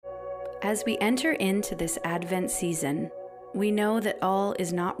As we enter into this Advent season, we know that all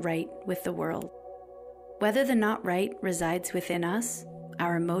is not right with the world. Whether the not right resides within us,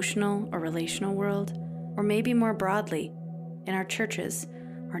 our emotional or relational world, or maybe more broadly, in our churches,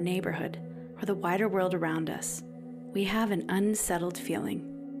 our neighborhood, or the wider world around us, we have an unsettled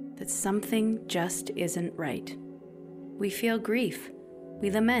feeling that something just isn't right. We feel grief, we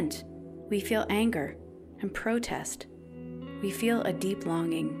lament, we feel anger and protest. We feel a deep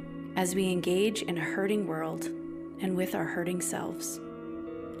longing as we engage in a hurting world and with our hurting selves.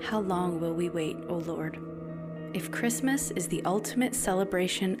 How long will we wait, O Lord? If Christmas is the ultimate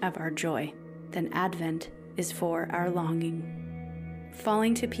celebration of our joy, then Advent is for our longing.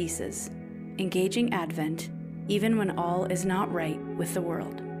 Falling to pieces, engaging Advent, even when all is not right with the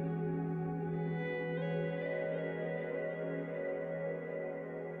world.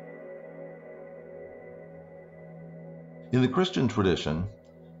 In the Christian tradition,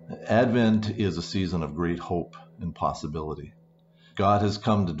 Advent is a season of great hope and possibility. God has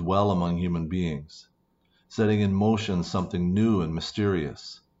come to dwell among human beings, setting in motion something new and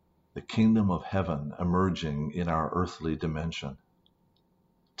mysterious, the kingdom of heaven emerging in our earthly dimension.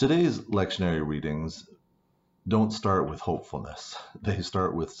 Today's lectionary readings don't start with hopefulness. They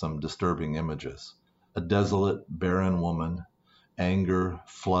start with some disturbing images. A desolate, barren woman, anger,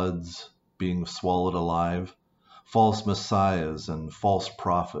 floods, being swallowed alive, false messiahs and false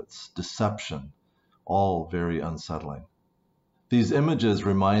prophets, deception, all very unsettling. These images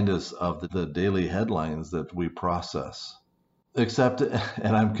remind us of the daily headlines that we process. Except,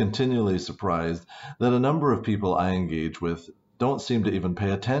 and I'm continually surprised, that a number of people I engage with don't seem to even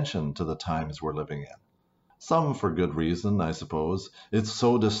pay attention to the times we're living in. Some for good reason, I suppose. It's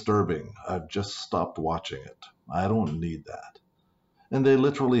so disturbing, I've just stopped watching it. I don't need that. And they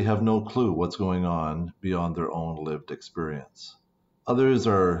literally have no clue what's going on beyond their own lived experience. Others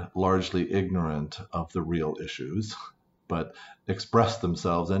are largely ignorant of the real issues, but express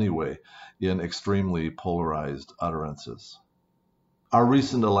themselves anyway in extremely polarized utterances. Our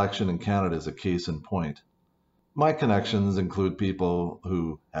recent election in Canada is a case in point. My connections include people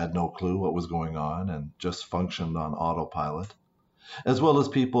who had no clue what was going on and just functioned on autopilot, as well as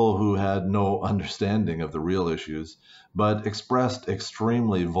people who had no understanding of the real issues, but expressed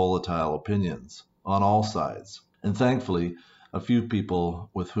extremely volatile opinions on all sides, and thankfully, a few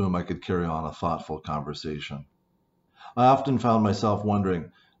people with whom I could carry on a thoughtful conversation. I often found myself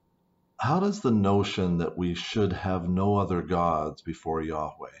wondering, how does the notion that we should have no other gods before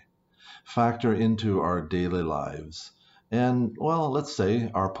Yahweh factor into our daily lives and, well, let's say,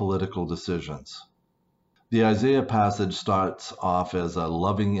 our political decisions? The Isaiah passage starts off as a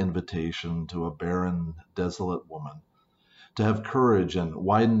loving invitation to a barren, desolate woman to have courage and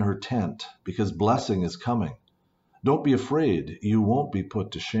widen her tent because blessing is coming. Don't be afraid, you won't be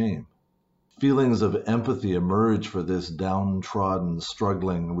put to shame. Feelings of empathy emerge for this downtrodden,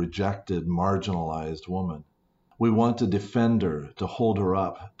 struggling, rejected, marginalized woman. We want to defend her, to hold her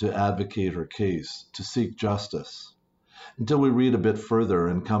up, to advocate her case, to seek justice. Until we read a bit further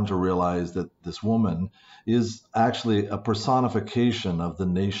and come to realize that this woman is actually a personification of the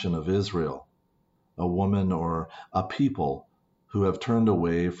nation of Israel, a woman or a people who have turned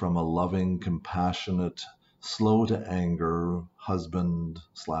away from a loving, compassionate, slow to anger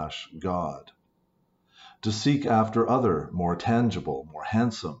husband/God, to seek after other, more tangible, more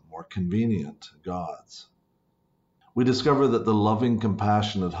handsome, more convenient gods. We discover that the loving,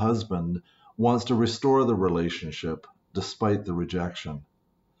 compassionate husband wants to restore the relationship despite the rejection,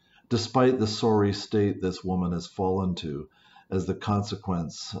 despite the sorry state this woman has fallen to as the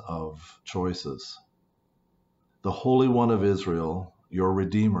consequence of choices. The Holy One of Israel, your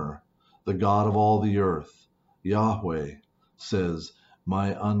Redeemer, the God of all the earth, Yahweh, says,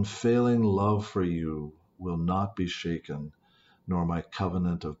 "My unfailing love for you will not be shaken, nor my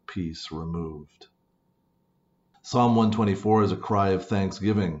covenant of peace removed." Psalm 124 is a cry of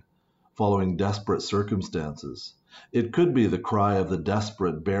thanksgiving following desperate circumstances. It could be the cry of the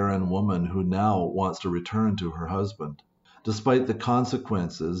desperate, barren woman who now wants to return to her husband. Despite the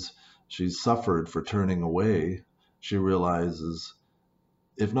consequences she's suffered for turning away, she realizes,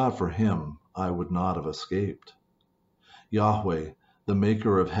 if not for him, I would not have escaped. Yahweh, the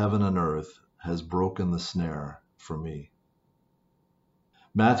maker of heaven and earth, has broken the snare for me.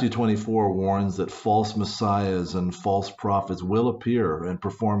 Matthew 24 warns that false messiahs and false prophets will appear and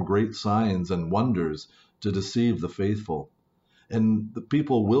perform great signs and wonders to deceive the faithful, and the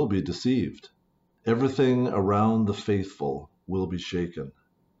people will be deceived. Everything around the faithful will be shaken,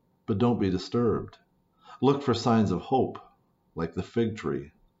 but don't be disturbed. Look for signs of hope, like the fig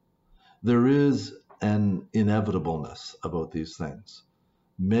tree. There is an inevitableness about these things.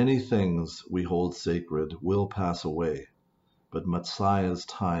 Many things we hold sacred will pass away, but Messiah's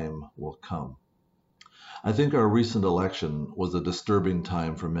time will come. I think our recent election was a disturbing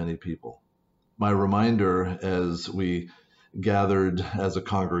time for many people. My reminder as we gathered as a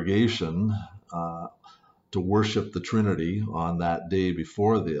congregation to worship the Trinity on that day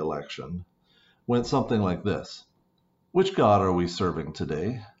before the election went something like this. Which God are we serving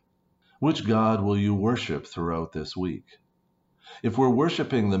today? Which God will you worship throughout this week? If we're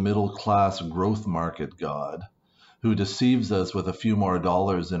worshiping the middle-class growth market God, who deceives us with a few more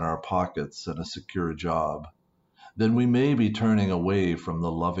dollars in our pockets and a secure job, then we may be turning away from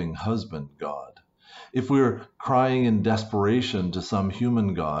the loving husband God. If we're crying in desperation to some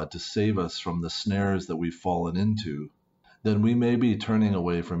human God to save us from the snares that we've fallen into, then we may be turning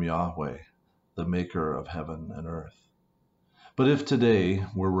away from Yahweh, the maker of heaven and earth. But if today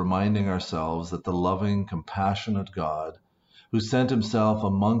we're reminding ourselves that the loving, compassionate God who sent himself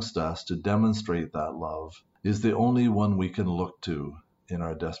amongst us to demonstrate that love is the only one we can look to in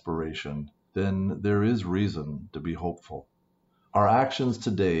our desperation, then there is reason to be hopeful. Our actions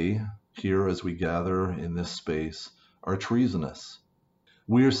today, here as we gather in this space, are treasonous.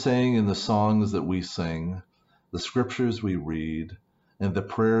 We are saying in the songs that we sing, the scriptures we read, and the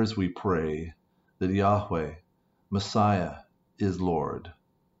prayers we pray, that Yahweh, Messiah, is Lord,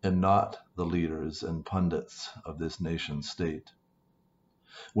 and not the leaders and pundits of this nation state.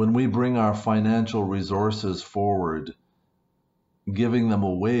 When we bring our financial resources forward, giving them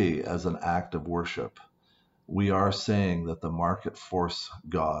away as an act of worship, we are saying that the market force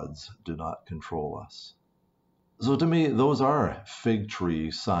gods do not control us. So to me, those are fig tree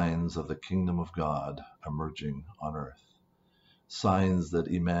signs of the kingdom of God emerging on earth, signs that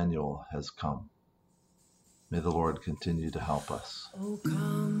Emmanuel has come. May the Lord continue to help us. Oh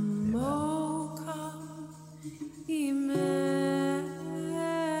come, Amen. oh come, Emmanuel,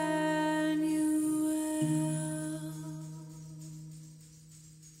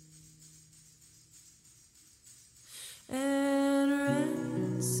 and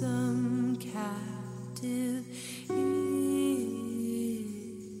ransom captive Israel.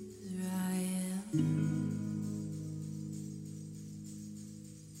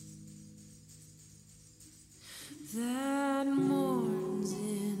 That mourns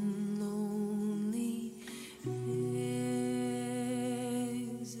in lonely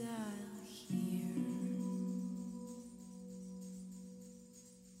exile here.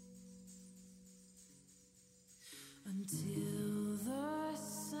 Until